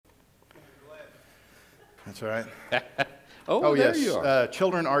That's all right. Oh, there yes. you are.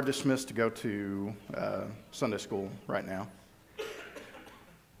 Children are dismissed to go to Sunday school right now.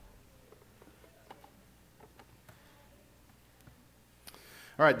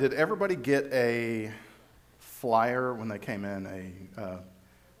 All right. Did everybody get a flyer when they came in, a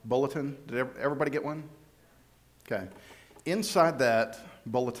bulletin? Did everybody get one? Okay. Inside that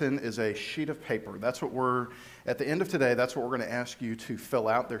bulletin is a sheet of paper. That's what at the end of today, that's what we're going to ask you to fill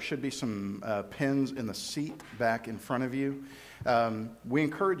out. There should be some pens in the seat back in front of you. We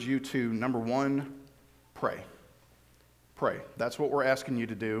encourage you to, number one, pray. Pray. That's what we're asking you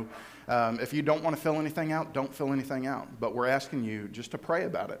to do. If you don't want to fill anything out, don't fill anything out. But we're asking you just to pray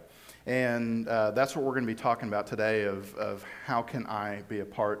about it. And that's what we're going to be talking about today of how can I be a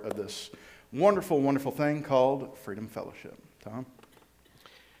part of this wonderful, wonderful thing called Freedom Fellowship. Tom?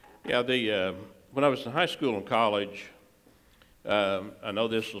 Yeah, when I was in high school and college, I know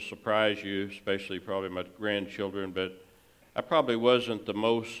this will surprise you, especially probably my grandchildren, but I probably wasn't the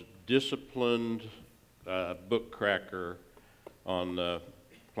most disciplined book cracker on the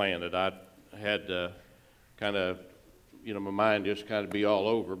planet. I had kind of, my mind just kind of be all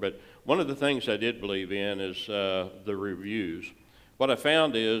over. But one of the things I did believe in is the reviews. What I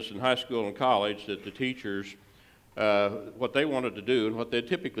found is in high school and college that the teachers, what they wanted to do and what they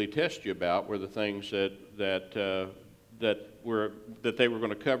typically test you about were the things that they were going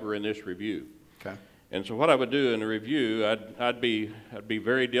to cover in this review. Okay. And so what I would do in the review, I'd be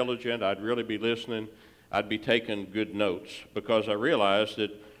very diligent. I'd really be listening. I'd be taking good notes because I realized that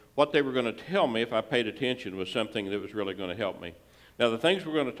what they were going to tell me if I paid attention was something that was really going to help me. Now, the things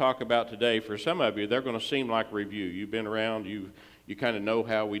we're going to talk about today, for some of you, they're going to seem like review. You've been around, you kind of know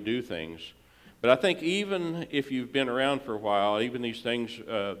how we do things. But I think even if you've been around for a while, even these things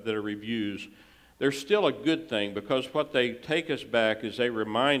that are reviews, they're still a good thing because what they take us back is they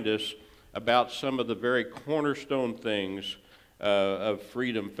remind us about some of the very cornerstone things of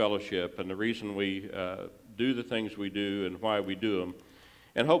Freedom Fellowship and the reason we do the things we do and why we do them.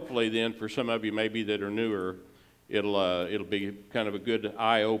 And hopefully then for some of you maybe that are newer, it'll be kind of a good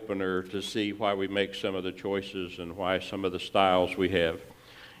eye-opener to see why we make some of the choices and why some of the styles we have.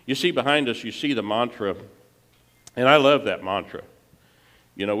 You see behind us, you see the mantra, and I love that mantra.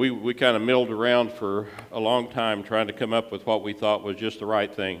 We kind of milled around for a long time trying to come up with what we thought was just the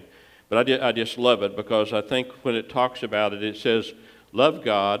right thing. But I just love it because I think when it talks about it, it says, love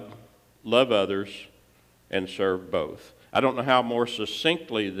God, love others, and serve both. I don't know how more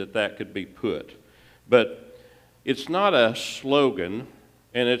succinctly that could be put, but it's not a slogan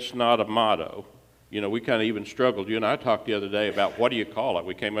and it's not a motto. We kind of even struggled. You and I talked the other day about what do you call it.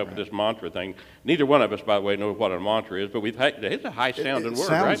 We came up with this mantra thing. Neither one of us, by the way, knows what a mantra is, but it's a high-sounding word,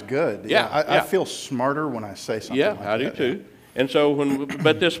 right? Sounds good. Yeah, I feel smarter when I say something like that. Yeah, I do too. And so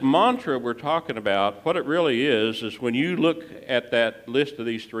but this mantra we're talking about, what it really is when you look at that list of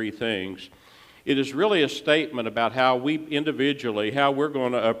these three things, it is really a statement about how we individually, how we're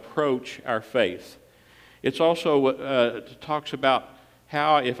going to approach our faith. It's also talks about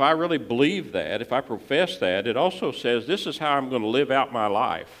how if I really believe that, if I profess that, it also says this is how I'm going to live out my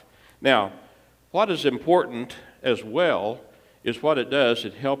life. Now, what is important as well is what it does.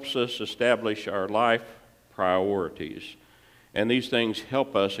 It helps us establish our life priorities. And these things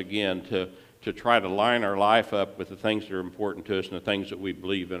help us, again, to try to line our life up with the things that are important to us and the things that we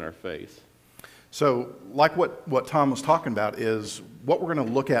believe in our faith. So like what Tom was talking about is what we're going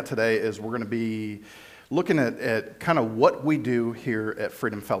to look at today is we're going to be looking at kind of what we do here at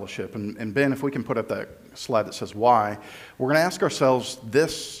Freedom Fellowship. And Ben, if we can put up that slide that says why, we're going to ask ourselves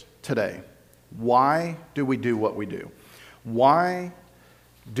this today. Why do we do what we do? Why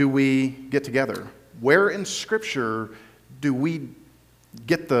do we get together? Where in Scripture do we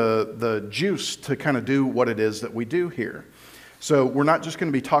get the juice to kind of do what it is that we do here? So we're not just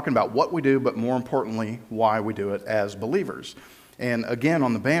going to be talking about what we do, but more importantly, why we do it as believers. And again,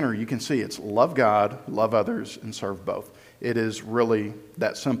 on the banner, you can see it's love God, love others, and serve both. It is really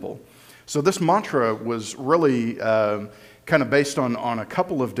that simple. So this mantra was really kind of based on a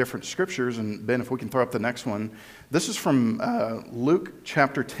couple of different scriptures. And Ben, if we can throw up the next one. This is from Luke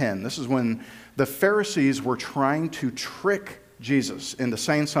chapter 10. This is when the Pharisees were trying to trick Jesus into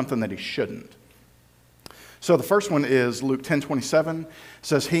saying something that he shouldn't. So the first one is Luke 10:27.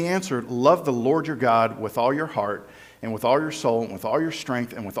 Says, he answered, love the Lord your God with all your heart and with all your soul and with all your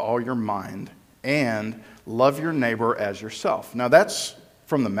strength and with all your mind, and love your neighbor as yourself. Now that's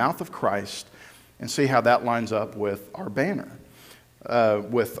from the mouth of Christ, and see how that lines up with our banner,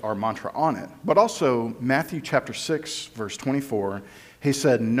 with our mantra on it. But also Matthew chapter 6, verse 24, he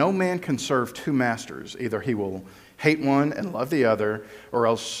said, no man can serve two masters. Either he will hate one and love the other, or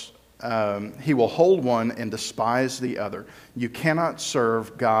else he will hold one and despise the other. You cannot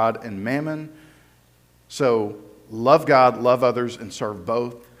serve God and mammon. So love God, love others, and serve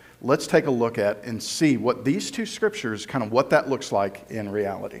both. Let's take a look at and see what these two scriptures, kind of what that looks like in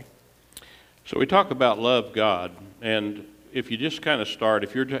reality. So we talk about love God, and if you just kind of start,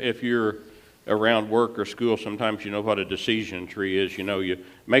 if you're around work or school, sometimes you know what a decision tree is. You know, you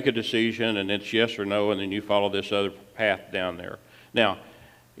make a decision and it's yes or no, and then you follow this other path down there. Now,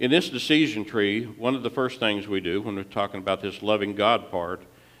 in this decision tree, one of the first things we do when we're talking about this loving God part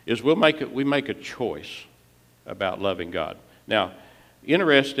is we make a choice about loving God. Now,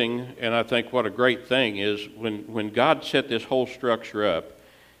 interesting, and I think what a great thing is when God set this whole structure up,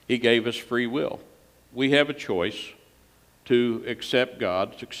 He gave us free will. We have a choice to accept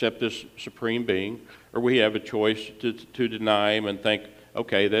God, to accept this supreme being, or we have a choice to deny Him and think,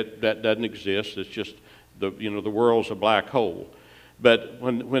 okay, that doesn't exist. It's just the world's a black hole. But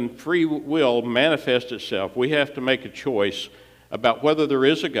when free will manifests itself, we have to make a choice about whether there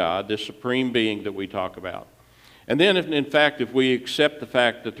is a God, this supreme being that we talk about. And then, in fact, if we accept the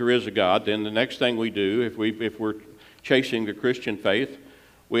fact that there is a God, then the next thing we do, if we're chasing the Christian faith,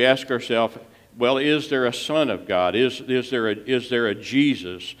 we ask ourselves, well, is there a Son of God? Is there a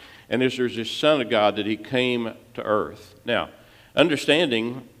Jesus? And is there this Son of God that He came to earth? Now,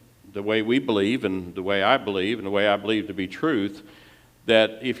 understanding the way we believe and the way I believe and the way I believe to be truth,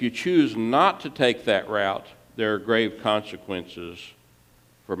 that if you choose not to take that route, there are grave consequences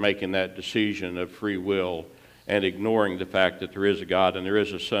for making that decision of free will and ignoring the fact that there is a God and there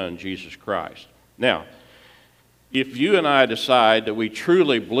is a Son, Jesus Christ. Now, if you and I decide that we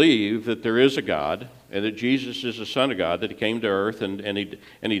truly believe that there is a God and that Jesus is the Son of God, that He came to earth and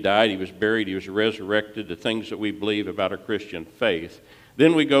He died, He was buried, He was resurrected, the things that we believe about our Christian faith,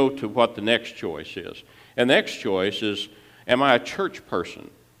 then we go to what the next choice is. And the next choice is, am I a church person?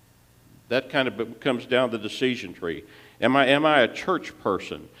 That kind of comes down the decision tree. Am I a church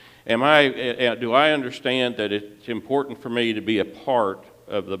person? Do I understand that it's important for me to be a part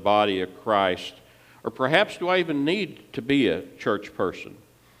of the body of Christ? Or perhaps do I even need to be a church person?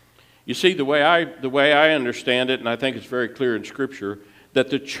 You see, the way I understand it, and I think it's very clear in Scripture, that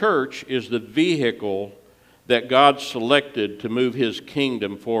the church is the vehicle that God selected to move His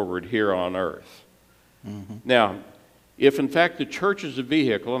kingdom forward here on earth. Mm-hmm. Now, if in fact the church is a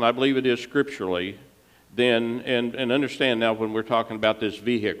vehicle, and I believe it is scripturally, then, and understand now when we're talking about this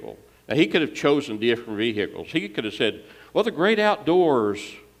vehicle, now He could have chosen different vehicles. He could have said, well, the great outdoors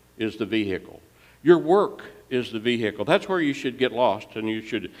is the vehicle. Your work is the vehicle. That's where you should get lost and you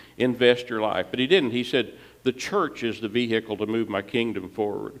should invest your life. But He didn't. He said, the church is the vehicle to move my kingdom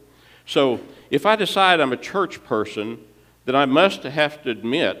forward. So if I decide I'm a church person, then I must have to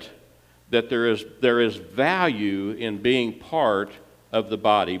admit that there is value in being part of the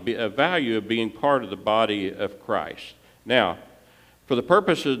body, a value of being part of the body of Christ. Now, for the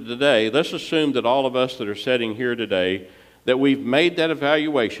purposes of today, let's assume that all of us that are sitting here today, that we've made that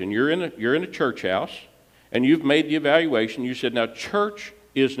evaluation. You're in a church house, and you've made the evaluation. You said, now, church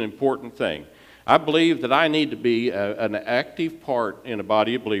is an important thing. I believe that I need to be an active part in a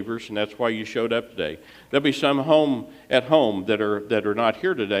body of believers, and that's why you showed up today. There'll be some at home that are not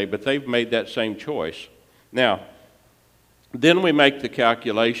here today, but they've made that same choice. Now, then we make the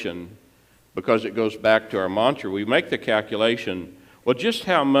calculation, because it goes back to our mantra, we make the calculation, well, just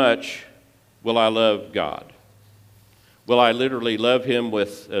how much will I love God? Will I literally love Him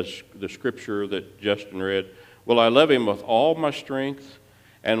with, as the scripture that Justin read, will I love Him with all my strength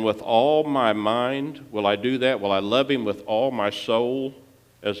and with all my mind? Will I do that? Will I love Him with all my soul,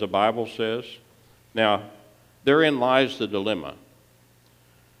 as the Bible says? Now, therein lies the dilemma.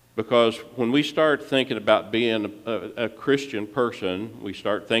 Because when we start thinking about being a Christian person, we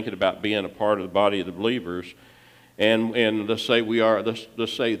start thinking about being a part of the body of the believers, and let's say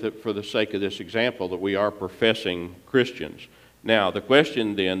let's say that for the sake of this example, that we are professing Christians. Now, the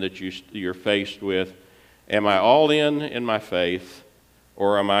question then that you're faced with, am I all in my faith,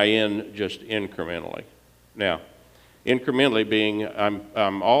 or am I in just incrementally? Now, incrementally being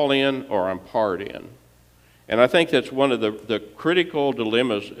I'm all in or I'm part in. And I think that's one of the critical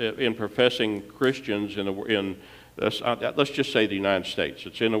dilemmas in professing Christians let's just say the United States.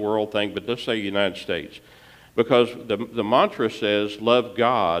 It's in a world thing, but let's say the United States. Because the mantra says, love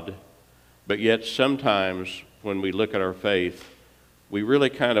God, but yet sometimes when we look at our faith, we really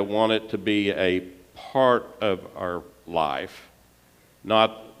kind of want it to be a part of our life,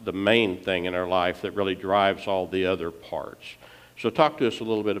 not the main thing in our life that really drives all the other parts. So talk to us a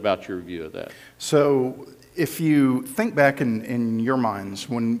little bit about your view of that. So if you think back in your minds,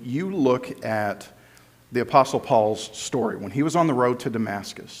 when you look at the Apostle Paul's story, when he was on the road to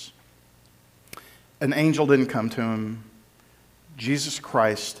Damascus, an angel didn't come to him. Jesus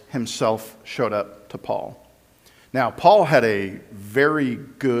Christ himself showed up to Paul. Now, Paul had a very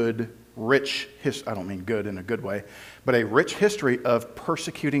good, rich history. I don't mean good in a good way, but a rich history of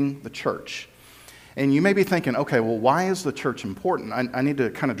persecuting the church. And you may be thinking, okay, well, why is the church important? I need to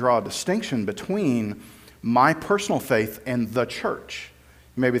kind of draw a distinction between my personal faith and the church.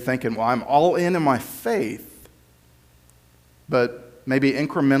 You may be thinking, well, I'm all in my faith, but maybe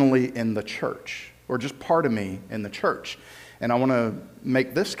incrementally in the church, or just part of me in the church. And I want to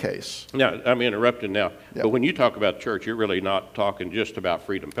make this case. Now, I'm interrupting now, Yep. but when you talk about church, you're really not talking just about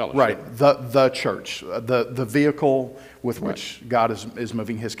Freedom Fellowship. Right, the church, the vehicle with which God is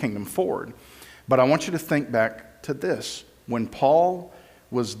moving his kingdom forward. But I want you to think back to this. When Paul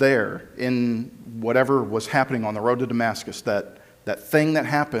was there in whatever was happening on the road to Damascus, that thing that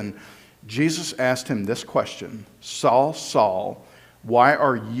happened, Jesus asked him this question, Saul, Saul, why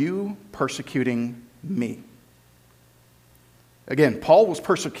are you persecuting me? Again, Paul was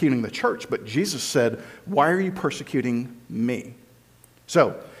persecuting the church, but Jesus said, why are you persecuting me?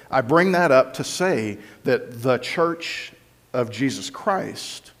 So I bring that up to say that the church of Jesus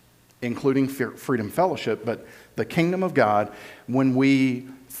Christ, including Freedom Fellowship, but the kingdom of God, when we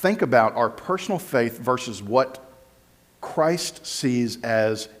think about our personal faith versus what Christ sees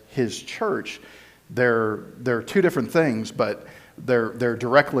as his church, they're two different things, but they're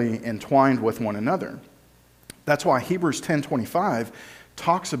directly entwined with one another. That's why Hebrews 10:25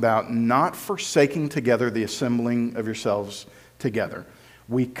 talks about not forsaking together the assembling of yourselves together.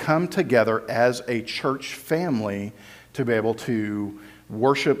 We come together as a church family to be able to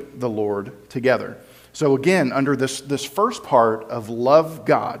worship the Lord together. So again, under this first part of love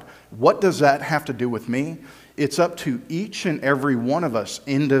God, what does that have to do with me? It's up to each and every one of us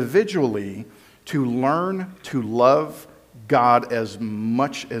individually to learn to love God as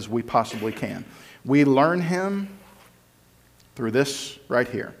much as we possibly can. We learn him through this right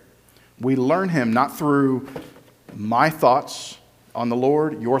here. We learn him not through my thoughts on the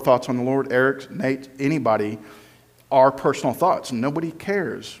Lord, your thoughts on the Lord, Eric's, Nate, anybody, our personal thoughts. Nobody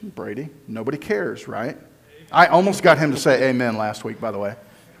cares, Brady. Nobody cares, right? I almost got him to say amen last week, by the way.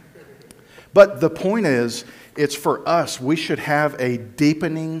 But the point is, it's for us. We should have a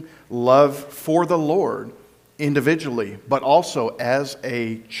deepening love for the Lord individually, but also as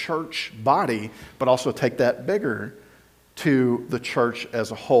a church body, but also take that bigger to the church as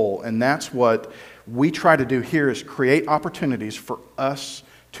a whole. And that's what we try to do here, is create opportunities for us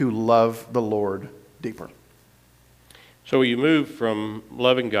to love the Lord deeper. So you move from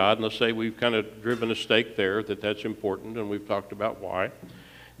loving God, and let's say we've kind of driven a stake there that's important, and we've talked about why.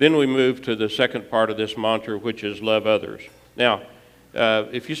 Then we move to the second part of this mantra, which is love others. Now,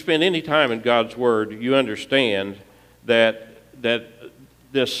 if you spend any time in God's Word, you understand that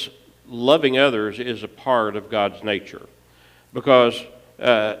this loving others is a part of God's nature, because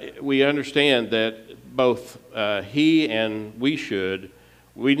we understand that both He and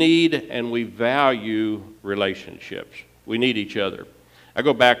we need and we value relationships. We need each other. I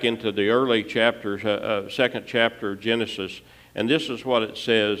go back into the early chapters, second chapter of Genesis, and this is what it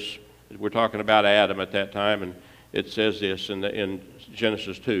says. We're talking about Adam at that time, and it says this in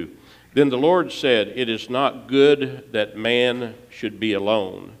Genesis 2. Then the Lord said, "It is not good that man should be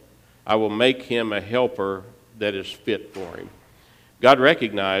alone. I will make him a helper that is fit for him." God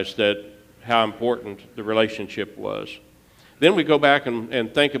recognized that how important the relationship was. Then we go back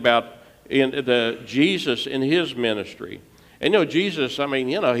and think about Jesus in his ministry. And Jesus,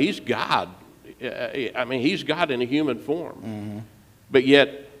 he's God. He's God in a human form. Mm-hmm. But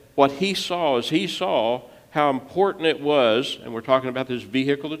yet, what he saw is he saw how important it was, and we're talking about this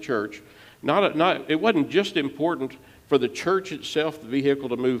vehicle, the church. It wasn't just important for the church itself, the vehicle,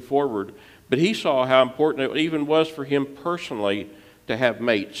 to move forward, but he saw how important it even was for him personally to have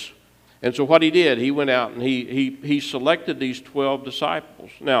mates. And so what he did, he went out and he selected these 12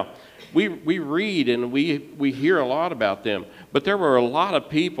 disciples. Now, we read and we hear a lot about them, but there were a lot of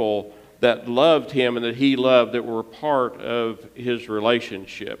people that loved him and that he loved that were part of his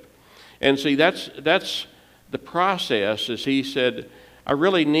relationship. And see, that's the process. As he said, I'm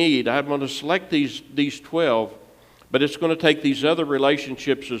going to select these 12, but it's going to take these other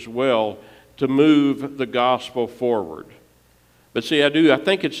relationships as well to move the gospel forward. But see, I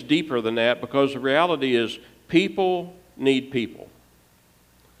think it's deeper than that, because the reality is people need people.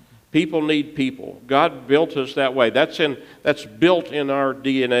 People need people. God built us that way. That's built in our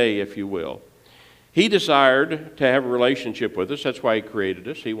DNA, if you will. He desired to have a relationship with us. That's why he created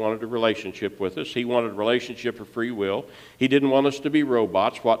us. He wanted a relationship with us. He wanted a relationship of free will. He didn't want us to be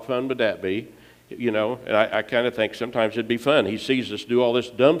robots. What fun would that be? And I kind of think sometimes it'd be fun. He sees us do all this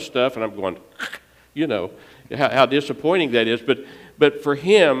dumb stuff, and I'm going, You know, how disappointing that is. But for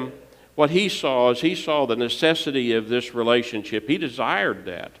him, what he saw is he saw the necessity of this relationship. He desired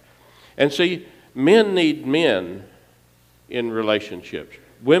that. And see, men need men in relationships.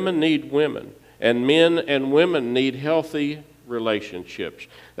 Women need women. And men and women need healthy relationships.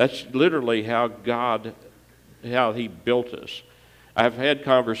 That's literally how he built us. I've had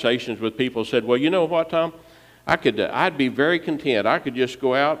conversations with people who said, well, you know what, Tom? I'd be very content. I could just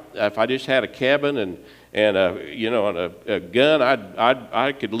go out, if I just had a cabin and a gun,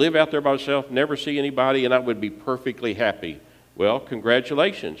 I could live out there by myself, never see anybody, and I would be perfectly happy. Well,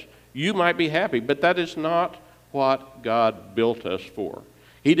 congratulations. You might be happy, but that is not what God built us for.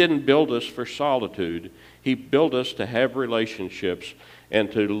 He didn't build us for solitude. He built us to have relationships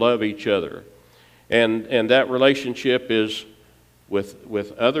and to love each other. And that relationship is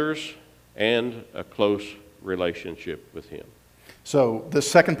with others and a close relationship with Him. So the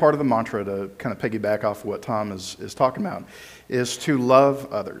second part of the mantra, to kind of piggyback off what Tom is talking about, is to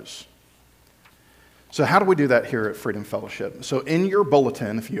love others. So how do we do that here at Freedom Fellowship? So in your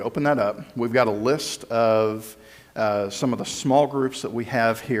bulletin, if you open that up, we've got a list of some of the small groups that we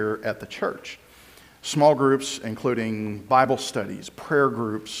have here at the church. Small groups including Bible studies, prayer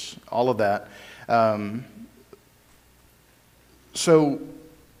groups, all of that. So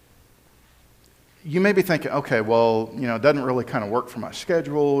you may be thinking, okay, well, it doesn't really kind of work for my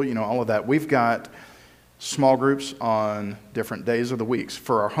schedule, all of that. We've got small groups on different days of the weeks.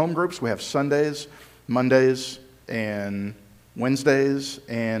 For our home groups, we have Sundays, Mondays, and Wednesdays,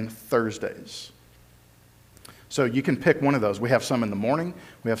 and Thursdays. So you can pick one of those. We have some in the morning.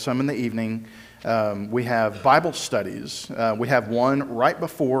 We have some in the evening. We have Bible studies. We have one right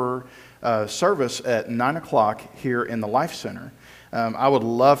before service at 9 o'clock here in the Life Center. I would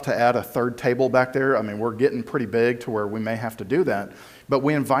love to add a third table back there. I mean, we're getting pretty big to where we may have to do that. But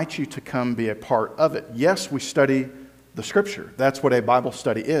we invite you to come be a part of it. Yes, we study the Scripture. That's what a Bible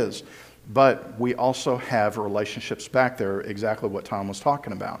study is. But we also have relationships back there, exactly what Tom was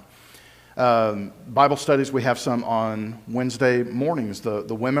talking about. Bible studies, we have some on Wednesday mornings.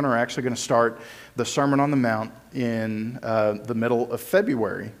 The women are actually going to start the Sermon on the Mount in the middle of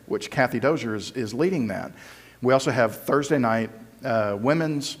February, which Kathy Dozier is leading that. We also have Thursday night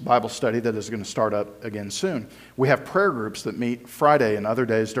women's Bible study that is going to start up again soon. We have prayer groups that meet Friday and other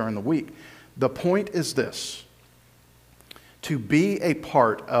days during the week. The point is this: to be a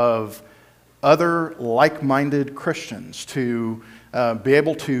part of other like-minded Christians, to be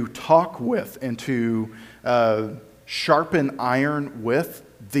able to talk with and to sharpen iron with.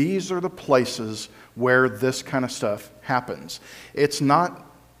 These are the places where this kind of stuff happens. It's not,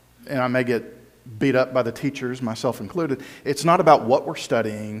 and I may get beat up by the teachers, myself included, it's not about what we're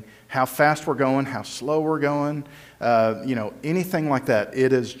studying, how fast we're going, how slow we're going, anything like that.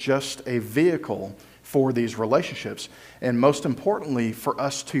 It is just a vehicle for these relationships, and most importantly, for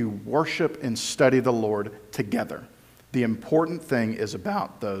us to worship and study the Lord together. The important thing is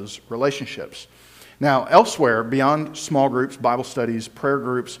about those relationships. Now, elsewhere, beyond small groups, Bible studies, prayer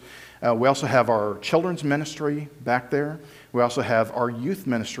groups, we also have our children's ministry back there. We also have our youth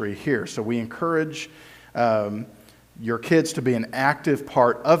ministry here. So we encourage your kids to be an active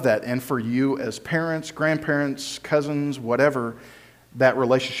part of that. And for you as parents, grandparents, cousins, whatever that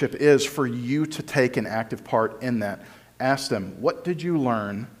relationship is, for you to take an active part in that. Ask them, what did you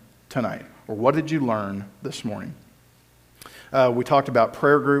learn tonight? Or what did you learn this morning? We talked about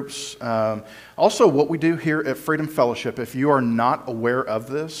prayer groups. Also, what we do here at Freedom Fellowship, if you are not aware of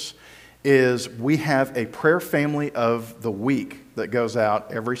this, is we have a prayer family of the week that goes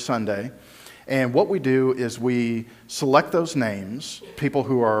out every Sunday. And what we do is we select those names, people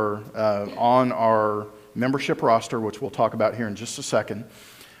who are on our membership roster, which we'll talk about here in just a second.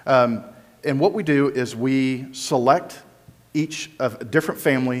 And what we do is we select each of a different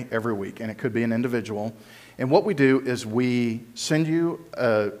family every week, and it could be an individual. And what we do is we send you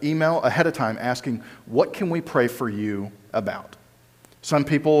an email ahead of time asking, what can we pray for you about? Some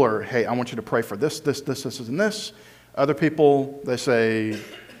people are, hey, I want you to pray for this, and this. Other people, they say,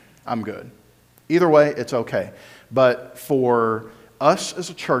 I'm good. Either way, it's okay. But for us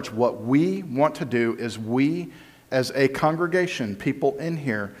as a church, what we want to do is we, as a congregation, people in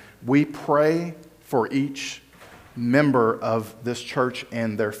here, we pray for each member of this church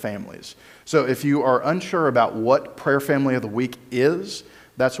and their families. So if you are unsure about what Prayer Family of the Week is,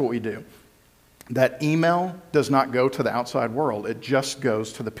 that's what we do. That email does not go to the outside world. It just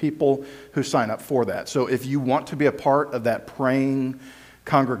goes to the people who sign up for that. So if you want to be a part of that praying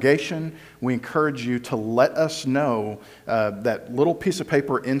congregation, we encourage you to let us know that little piece of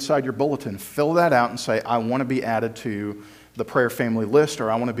paper inside your bulletin. Fill that out and say, I want to be added to the prayer family list,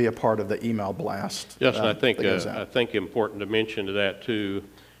 or I want to be a part of the email blast. Yes, and that goes out. I think important to mention to that too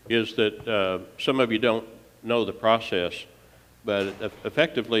is that some of you don't know the process, but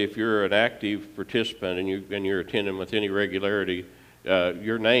effectively, if you're an active participant and you're attending with any regularity,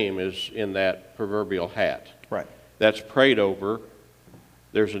 your name is in that proverbial hat. Right. That's prayed over.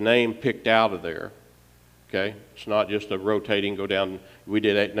 There's a name picked out of there. Okay, it's not just a rotating go down. We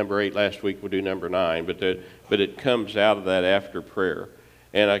did number 8 last week. We'll do number 9, but it comes out of that after prayer.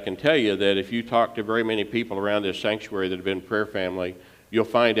 And I can tell you that if you talk to very many people around this sanctuary that have been prayer family, you'll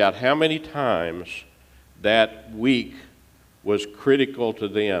find out how many times that week was critical to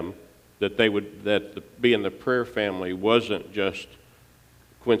them, being the prayer family wasn't just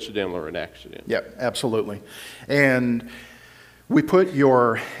coincidental or an accident. Yeah, absolutely. And we put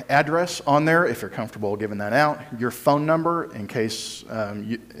your address on there if you're comfortable giving that out, your phone number in case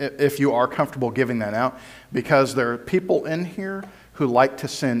if you are comfortable giving that out, because there are people in here who like to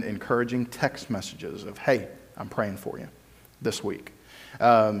send encouraging text messages of, hey, I'm praying for you this week.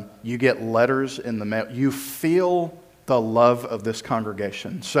 You get letters in the mail. You feel the love of this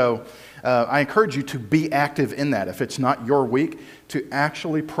congregation. So I encourage you to be active in that. If it's not your week, to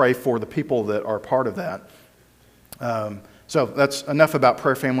actually pray for the people that are part of that. So that's enough about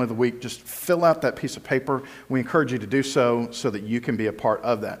Prayer Family of the Week. Just fill out that piece of paper. We encourage you to do so that you can be a part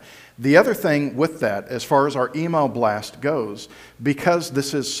of that. The other thing with that, as far as our email blast goes, because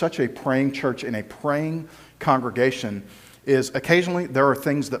this is such a praying church and a praying congregation, is occasionally there are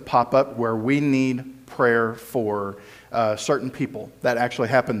things that pop up where we need prayer for certain people. That actually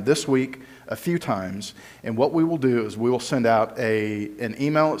happened this week a few times. And what we will do is we will send out an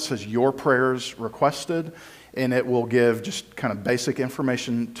email that says your prayers requested, and it will give just kind of basic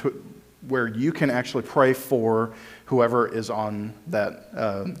information to where you can actually pray for whoever is on that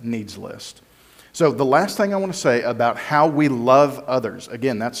needs list. So the last thing I want to say about how we love others,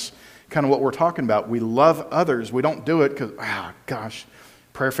 again, that's kind of what we're talking about. We love others. We don't do it because, gosh,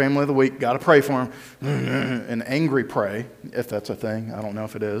 Prayer Family of the Week, got to pray for them. An angry pray, if that's a thing. I don't know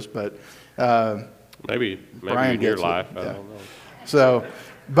if it is, but maybe Brian in your gets life. it. I Yeah. don't know. So,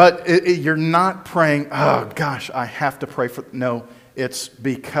 but you're not praying, oh gosh, I have to pray for. No, it's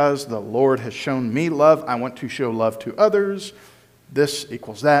because the Lord has shown me love. I want to show love to others. This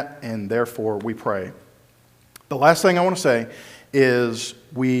equals that, and therefore we pray. The last thing I want to say is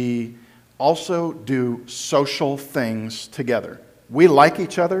we also do social things together. We like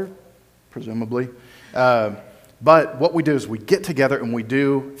each other, presumably, but what we do is we get together and we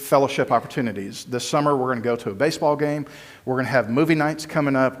do fellowship opportunities. This summer we're going to go to a baseball game. We're going to have movie nights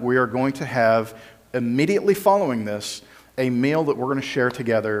coming up. We are going to have, immediately following this, a meal that we're going to share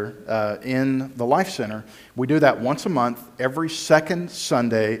together in the Life Center. We do that once a month, every second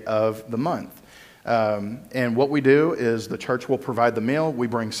Sunday of the month. And what we do is the church will provide the meal. We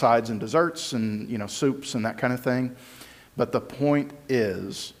bring sides and desserts and soups and that kind of thing. But the point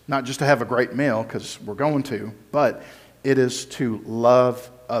is not just to have a great meal, because we're going to, but it is to love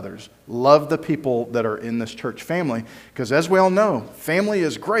others. Love the people that are in this church family. Because as we all know, family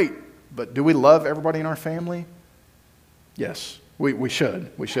is great, but do we love everybody in our family? Yes, we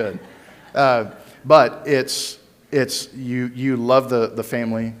should. We should. But it's you love the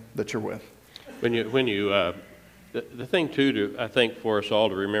family that you're with. The thing too, I think for us all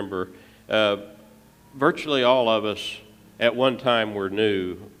to remember, virtually all of us at one time were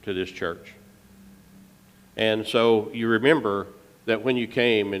new to this church. And so you remember that when you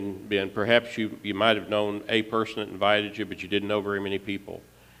came, and perhaps you might have known a person that invited you, but you didn't know very many people.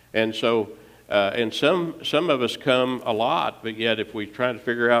 And so, and some of us come a lot, but yet if we try to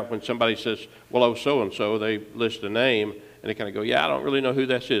figure out when somebody says, well, oh, so-and-so, they list a name, and they kind of go, yeah, I don't really know who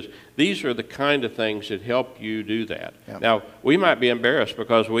this is. These are the kind of things that help you do that. Yep. Now, we might be embarrassed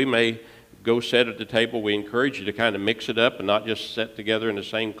because we may go sit at the table. We encourage you to kind of mix it up and not just sit together in the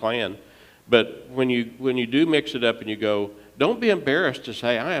same clan. But when you do mix it up and you go, don't be embarrassed to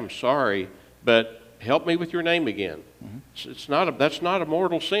say, I am sorry, but help me with your name again. Mm-hmm. That's not a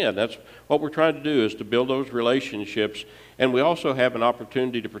mortal sin. That's what we're trying to do, is to build those relationships. And we also have an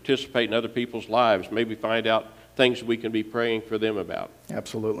opportunity to participate in other people's lives, maybe find out things we can be praying for them about.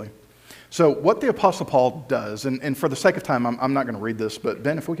 Absolutely. So what the Apostle Paul does, and for the sake of time, I'm not going to read this, but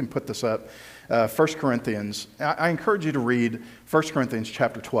Ben, if we can put this up, 1 Corinthians, I encourage you to read 1 Corinthians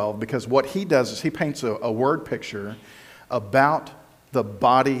chapter 12, because what he does is he paints a word picture about the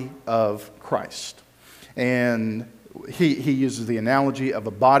body of Christ. And he uses the analogy of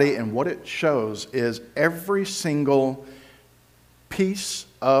a body, and what it shows is every single piece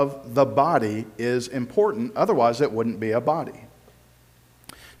of the body is important, otherwise it wouldn't be a body.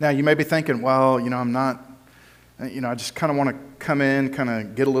 Now, you may be thinking, well, I'm not I just kind of want to come in, kind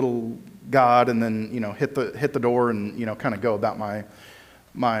of get a little God, and then, hit the door and, kind of go about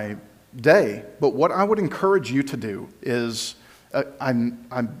my day. But what I would encourage you to do is,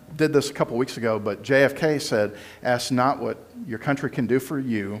 I did this a couple weeks ago, but JFK said, "Ask not what your country can do for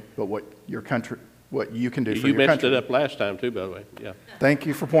you, but what you can do for your country." You messed it up last time too, by the way. Yeah. Thank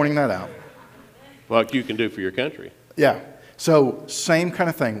you for pointing that out. What you can do for your country. Yeah. So same kind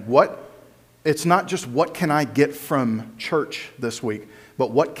of thing. It's not just what can I get from church this week, but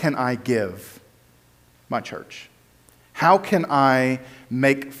what can I give my church? How can I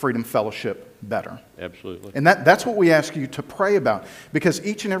make Freedom Fellowship better? Absolutely. And that's what we ask you to pray about, because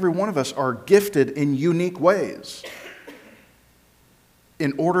each and every one of us are gifted in unique ways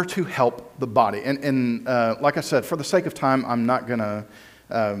in order to help the body. And like I said, for the sake of time, I'm not going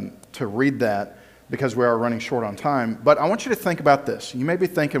to read that because we are running short on time. But I want you to think about this. You may be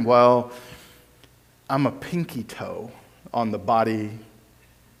thinking, well, I'm a pinky toe on the body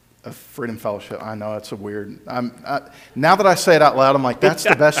of Freedom Fellowship. I know it's a weird. Now that I say it out loud, I'm like, that's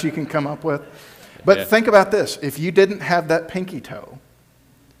the best you can come up with. But Yeah. think about this: if you didn't have that pinky toe,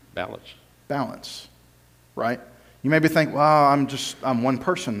 Balance. right? You maybe think, well, I'm one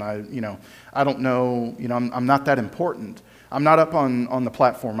person. I don't know. I'm not that important. I'm not up on the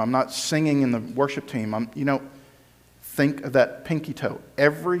platform. I'm not singing in the worship team. Think of that pinky toe.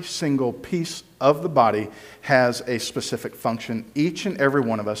 Every single piece of the body has a specific function. Each and every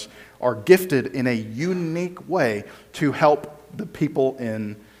one of us are gifted in a unique way to help the people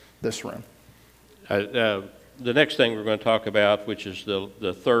in this room. The next thing we're going to talk about, which is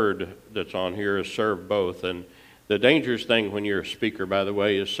the third that's on here, is serve both. And the dangerous thing when you're a speaker, by the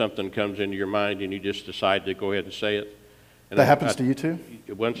way, is something comes into your mind and you just decide to go ahead and say it. And That happens to you too?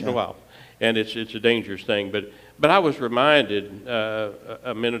 Once in a while. And it's a dangerous thing. But I was reminded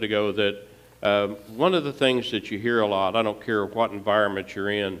a minute ago that one of the things that you hear a lot, I don't care what environment you're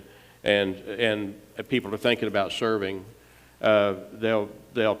in, and people are thinking about serving, they'll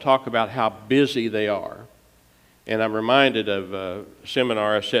talk about how busy they are. And I'm reminded of a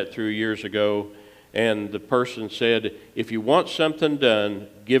seminar I sat through years ago, and the person said, if you want something done,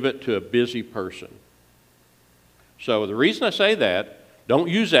 give it to a busy person. So the reason I say that, don't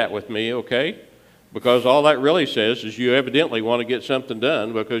use that with me, okay? Because all that really says is you evidently want to get something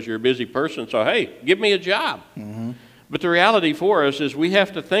done because you're a busy person, so hey, give me a job. Mm-hmm. But the reality for us is we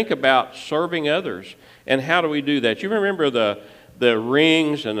have to think about serving others. And how do we do that? You remember the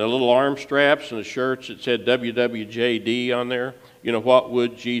rings and the little arm straps and the shirts that said WWJD on there? What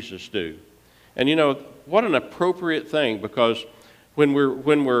would Jesus do? And what an appropriate thing, because when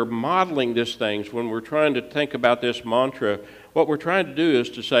we're modeling these things, when we're trying to think about this mantra, what we're trying to do is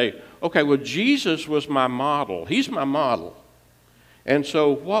to say, okay, well, Jesus was my model. He's my model. And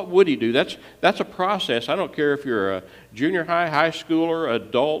so what would he do? That's a process. I don't care if you're a junior high schooler,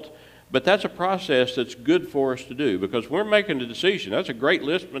 adult, but that's a process that's good for us to do, because we're making a decision. That's a great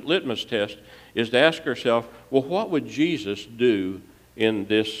litmus test, is to ask ourselves, well, what would Jesus do in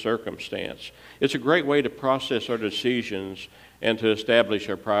this circumstance? It's a great way to process our decisions and to establish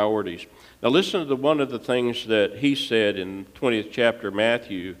our priorities. Now listen to one of the things that he said in 20th chapter of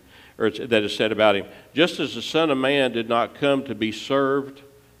Matthew, or that is said about him. Just as the Son of Man did not come to be served,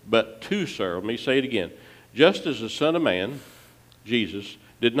 but to serve. Let me say it again. Just as the Son of Man, Jesus,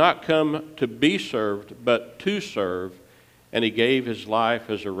 did not come to be served, but to serve, and he gave his life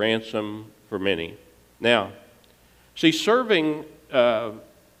as a ransom for many. Now, see, serving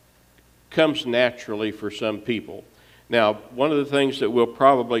comes naturally for some people. Now, one of the things that we'll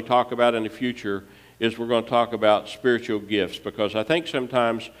probably talk about in the future is we're going to talk about spiritual gifts, because I think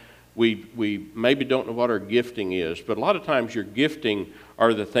sometimes we maybe don't know what our gifting is, but a lot of times your gifting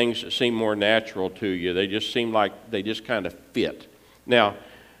are the things that seem more natural to you. They just seem like they just kind of fit. Now,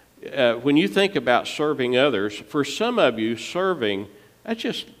 when you think about serving others, for some of you, serving, that's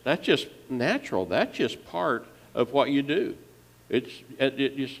just natural. That's just part of what you do.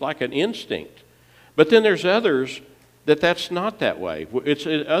 It's like an instinct. But then there's others that's not that way.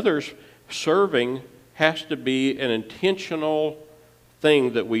 Others, serving has to be an intentional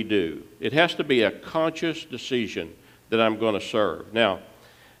thing that we do. It has to be a conscious decision that I'm going to serve. Now,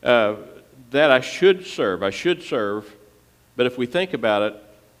 that I should serve, but if we think about it,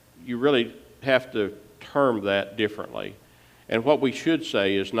 you really have to term that differently. And what we should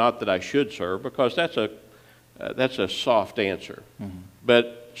say is not that I should serve, because that's a soft answer. Mm-hmm.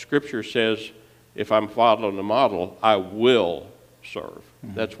 But Scripture says, if I'm following the model, I will serve.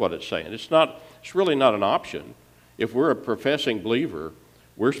 Mm-hmm. That's what it's saying. It's really not an option. If we're a professing believer,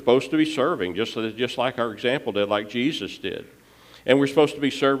 we're supposed to be serving, just like our example did, like Jesus did. And we're supposed to be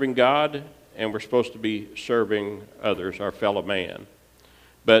serving God, and we're supposed to be serving others, our fellow man.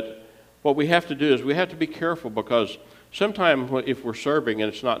 But what we have to do is we have to be careful, because sometimes if we're serving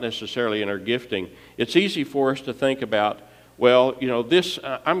and it's not necessarily in our gifting, it's easy for us to think about, well, this,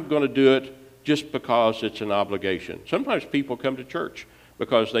 I'm going to do it just because it's an obligation. Sometimes people come to church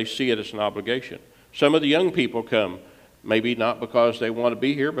because they see it as an obligation. Some of the young people come, maybe not because they want to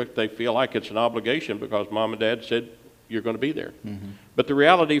be here, but they feel like it's an obligation because mom and dad said you're going to be there. Mm-hmm. But the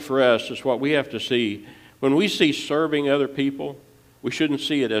reality for us is what we have to see. When we see serving other people, we shouldn't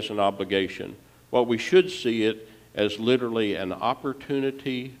see it as an obligation. What we should see it as literally an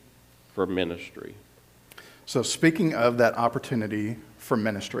opportunity for ministry. So speaking of that opportunity for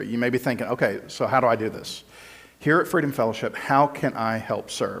ministry, you may be thinking, okay, so how do I do this? Here at Freedom Fellowship, how can I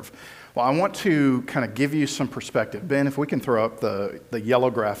help serve? Well, I want to kind of give you some perspective. Ben, if we can throw up the yellow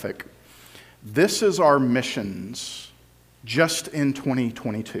graphic. This is our missions just in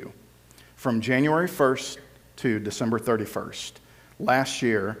 2022. From January 1st to December 31st. Last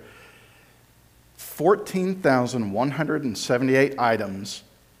year, 14,178 items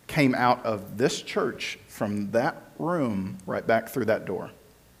came out of this church from that room right back through that door.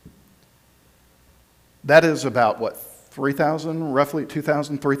 That is about, 3,000, roughly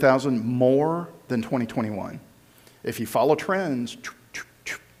 2,000, 3,000 more than 2021. If you follow trends,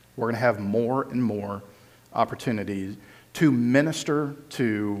 we're going to have more and more opportunities to minister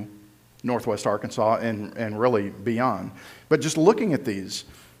to Northwest Arkansas and really beyond. But just looking at these,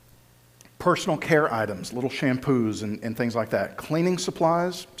 personal care items, little shampoos and things like that. Cleaning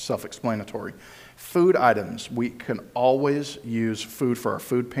supplies, self-explanatory. Food items, we can always use food for our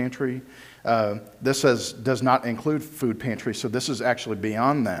food pantry. This does not include food pantry, so this is actually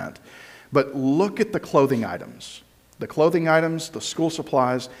beyond that. But look at the clothing items. The clothing items, the school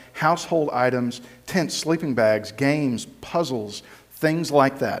supplies, household items, tents, sleeping bags, games, puzzles, things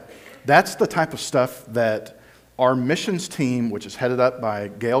like that. That's the type of stuff that our missions team, which is headed up by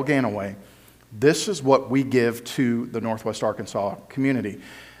Gail Ganaway, this is what we give to the Northwest Arkansas community.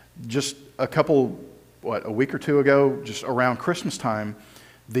 Just a week or two ago, just around Christmas time,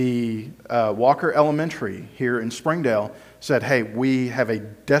 the Walker Elementary here in Springdale said, hey, we have a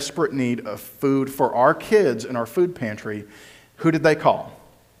desperate need of food for our kids in our food pantry. Who did they call?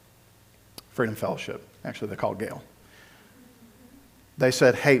 Freedom Fellowship. Actually, they called Gail. They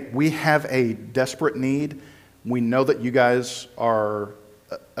said, hey, we have a desperate need. We know that you guys are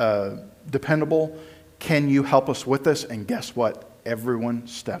dependable. Can you help us with this? And guess what? Everyone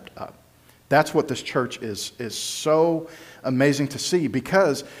stepped up. That's what this church is so amazing to see,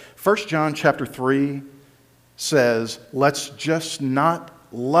 because 1 John chapter 3 says, let's just not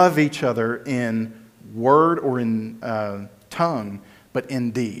love each other in word or in tongue, but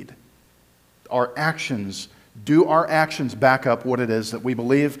in deed. Our actions back up what it is that we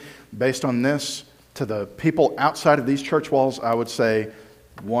believe? Based on this, to the people outside of these church walls, I would say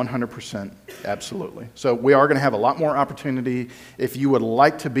 100% absolutely. So we are going to have a lot more opportunity. If you would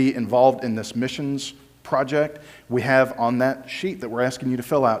like to be involved in this missions project, we have on that sheet that we're asking you to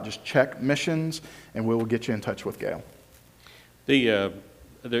fill out, just check missions, and we will get you in touch with Gail.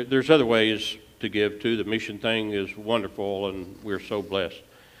 There's other ways to give too. The mission thing is wonderful, and we're so blessed.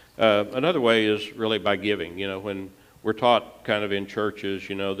 Another way is really by giving. When we're taught kind of in churches,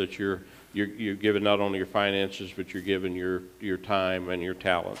 that you're giving not only your finances, but you're giving your time and your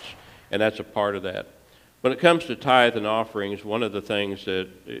talents, and that's a part of that. When it comes to tithe and offerings, one of the things that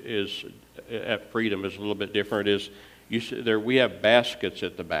is at Freedom is a little bit different is we have baskets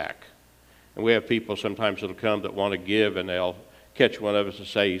at the back, and we have people sometimes that'll come that want to give, and they'll catch one of us and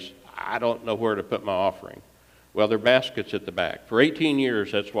say, I don't know where to put my offering. Well, there are baskets at the back. For 18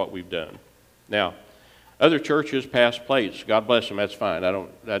 years, that's what we've done. Now, other churches pass plates. God bless them, that's fine.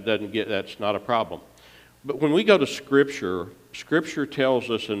 That's not a problem. But when we go to Scripture, Scripture tells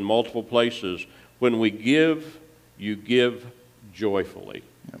us in multiple places, when we give, you give joyfully.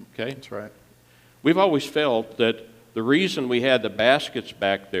 Okay? That's right. We've always felt that the reason we had the baskets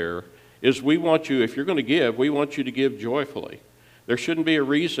back there is we want you, if you're going to give, we want you to give joyfully. There shouldn't be a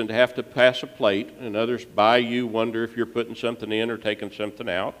reason to have to pass a plate and others by you wonder if you're putting something in or taking something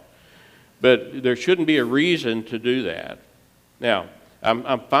out. But there shouldn't be a reason to do that. Now,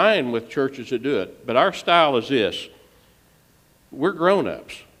 I'm fine with churches that do it, but our style is this. We're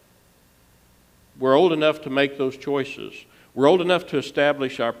grown-ups. We're old enough to make those choices. We're old enough to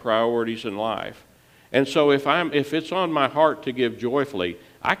establish our priorities in life. And so if it's on my heart to give joyfully,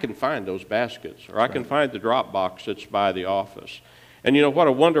 I can find those baskets, or I can find the drop box that's by the office. And what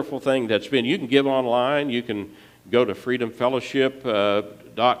a wonderful thing that's been. You can give online. You can go to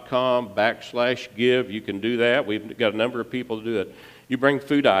freedomfellowship.com/give. You can do that. We've got a number of people to do it. You bring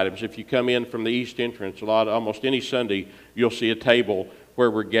food items. If you come in from the east entrance, almost any Sunday, you'll see a table where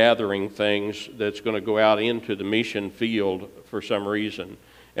we're gathering things that's going to go out into the mission field for some reason.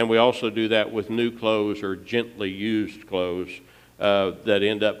 And we also do that with new clothes or gently used clothes that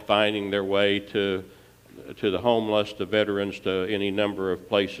end up finding their way to the homeless, to veterans, to any number of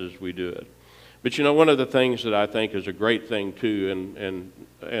places we do it. But you know, one of the things that I think is a great thing too,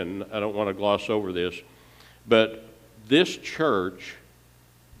 and I don't want to gloss over this, but this church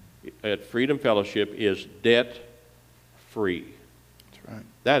at Freedom Fellowship is debt-free. That's right.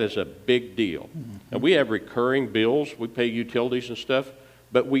 That is a big deal. Mm-hmm. And we have recurring bills. We pay utilities and stuff,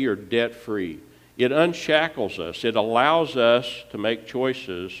 but we are debt-free. It unshackles us. It allows us to make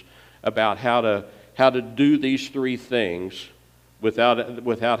choices about how to do these three things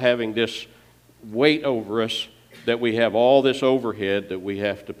without having this weight over us that we have all this overhead that we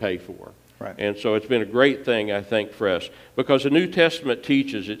have to pay for. Right. And so it's been a great thing, I think, for us. Because the New Testament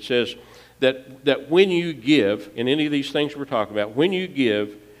teaches, it says that when you give, in any of these things we're talking about, when you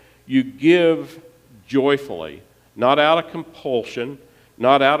give joyfully, not out of compulsion,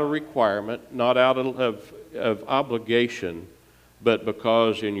 not out of requirement, not out of obligation, but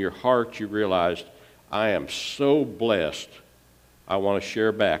because in your heart you realized, I am so blessed, I want to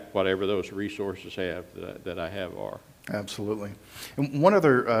share back whatever those resources that I have are. Absolutely. And one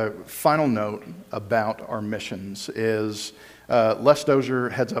other final note about our missions is Les Dozier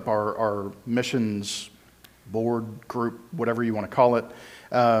heads up our missions board group, whatever you want to call it.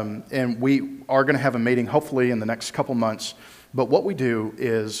 And we are going to have a meeting hopefully in the next couple months. But what we do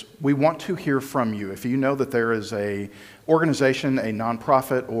is we want to hear from you. If you know that there is a organization, a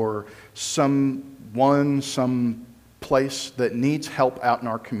nonprofit, or some place that needs help out in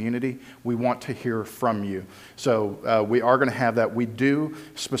our community, we want to hear from you. So we are going to have that. We do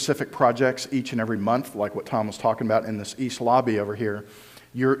specific projects each and every month, like what Tom was talking about in this east lobby over here.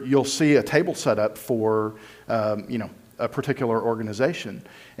 You'll see a table set up for a particular organization,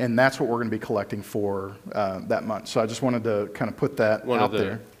 and that's what we're going to be collecting for that month. So I just wanted to kind of put that out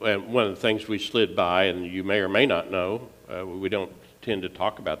there. One of the things we slid by, and you may or may not know, we don't tend to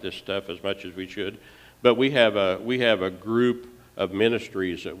talk about this stuff as much as we should, but we have a group of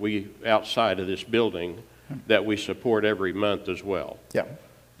ministries that we, outside of this building, that we support every month as well. Yeah.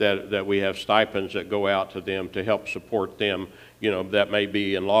 That we have stipends that go out to them to help support them. You know, that may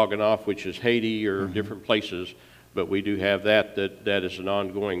be in Loganoff, which is Haiti, or different places, but we do have that is an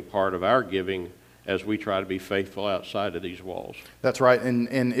ongoing part of our giving as we try to be faithful outside of these walls. That's right.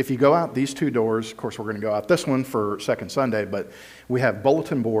 And if you go out these two doors, of course we're going to go out this one for Second Sunday, but we have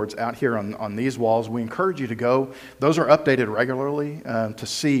bulletin boards out here on these walls. We encourage you to go. Those are updated regularly to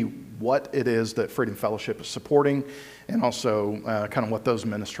see what it is that Freedom Fellowship is supporting, and also kind of what those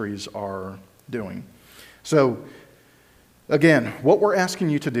ministries are doing. So again, what we're asking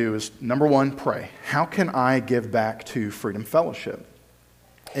you to do is, number one, pray. How can I give back to Freedom Fellowship?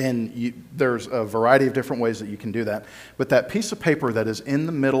 And there's a variety of different ways that you can do that. But that piece of paper that is in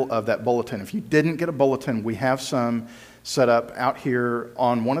the middle of that bulletin, if you didn't get a bulletin, we have some set up out here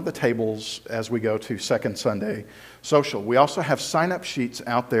on one of the tables as we go to Second Sunday Social. We also have sign-up sheets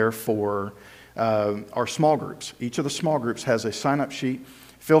out there for our small groups. Each of the small groups has a sign-up sheet.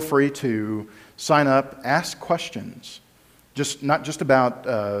 Feel free to sign up, ask questions. Not just about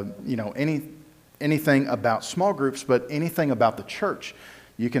anything about small groups, but anything about the church.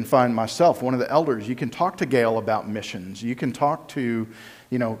 You can find myself, one of the elders. You can talk to Gail about missions. You can talk to,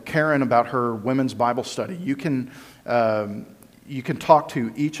 Karen about her women's Bible study. You can talk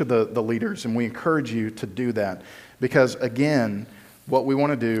to each of the leaders, and we encourage you to do that. Because again, what we want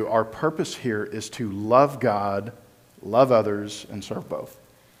to do, our purpose here is to love God, love others, and serve both.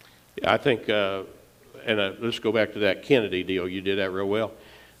 Yeah, I think, let's go back to that Kennedy deal. You did that real well.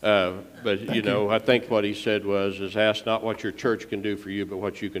 But I think what he said is ask not what your church can do for you, but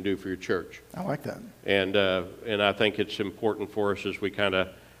what you can do for your church. I like that. And I think it's important for us as we kind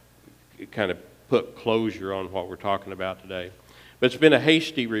of put closure on what we're talking about today. But it's been a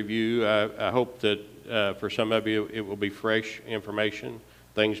hasty review. I hope that for some of you it will be fresh information,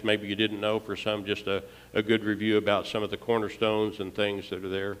 things maybe you didn't know. For some, just a good review about some of the cornerstones and things that are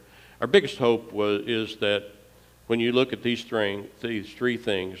there. Our biggest hope is that when you look at these three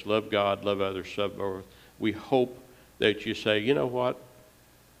things, love God, love others, serve both, we hope that you say, you know what,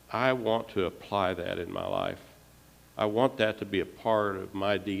 I want to apply that in my life. I want that to be a part of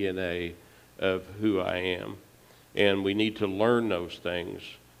my DNA of who I am. And we need to learn those things,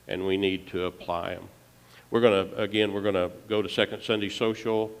 and we need to apply them. We're going to go to Second Sunday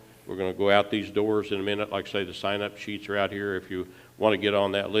Social, We're going to go out these doors in a minute. Like I say, the sign-up sheets are out here if you want to get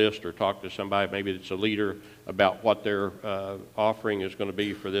on that list or talk to somebody, maybe that's a leader, about what their offering is going to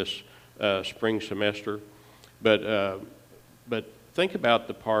be for this spring semester. But think about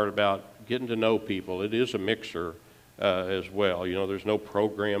the part about getting to know people. It is a mixer as well. You know, there's no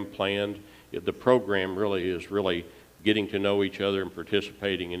program planned. The program really is getting to know each other and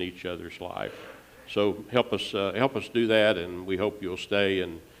participating in each other's life. So help us do that, and we hope you'll stay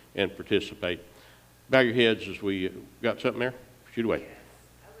and participate. Bow your heads as we got something there. Shoot away. Yes,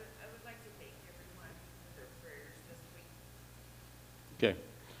 I would like to thank everyone for their prayers this week. Okay.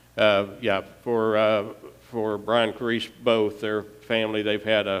 For Brian and Carice both, their family, they've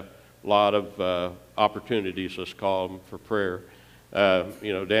had a lot of opportunities, let's call them, for prayer.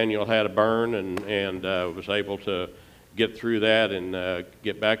 You know, Daniel had a burn and was able to get through that and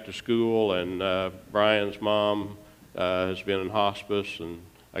get back to school, and Brian's mom has been in hospice, and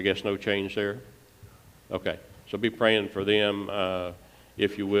I guess no change there? Okay, so be praying for them,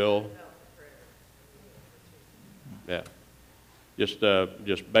 if you will. Yeah. Just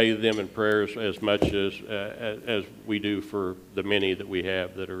bathe them in prayers as much as we do for the many that we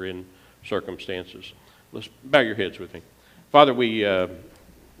have that are in circumstances. Let's bow your heads with me. Father, we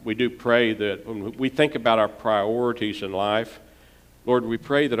do pray that when we think about our priorities in life, Lord, we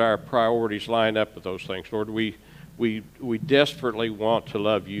pray that our priorities line up with those things. Lord, we desperately want to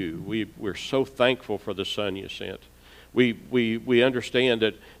love you. We're so thankful for the Son you sent. We understand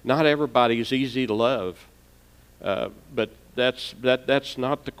that not everybody is easy to love, but that's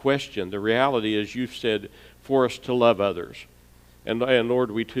not the question. The reality is you've said for us to love others. And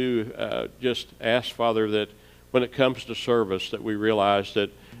Lord, we too just ask, Father, that when it comes to service, that we realize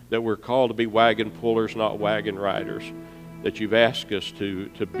that we're called to be wagon pullers, not wagon riders, that you've asked us to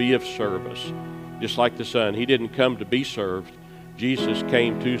be of service. Just like the Son, he didn't come to be served. Jesus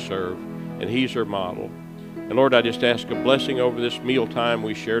came to serve, and he's our model. And Lord, I just ask a blessing over this meal time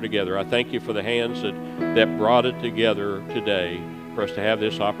we share together. I thank you for the hands that brought it together today for us to have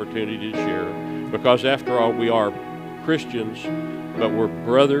this opportunity to share. Because after all, we are Christians, but we're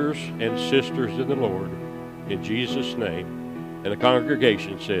brothers and sisters in the Lord. In Jesus' name. And the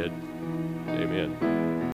congregation said, amen.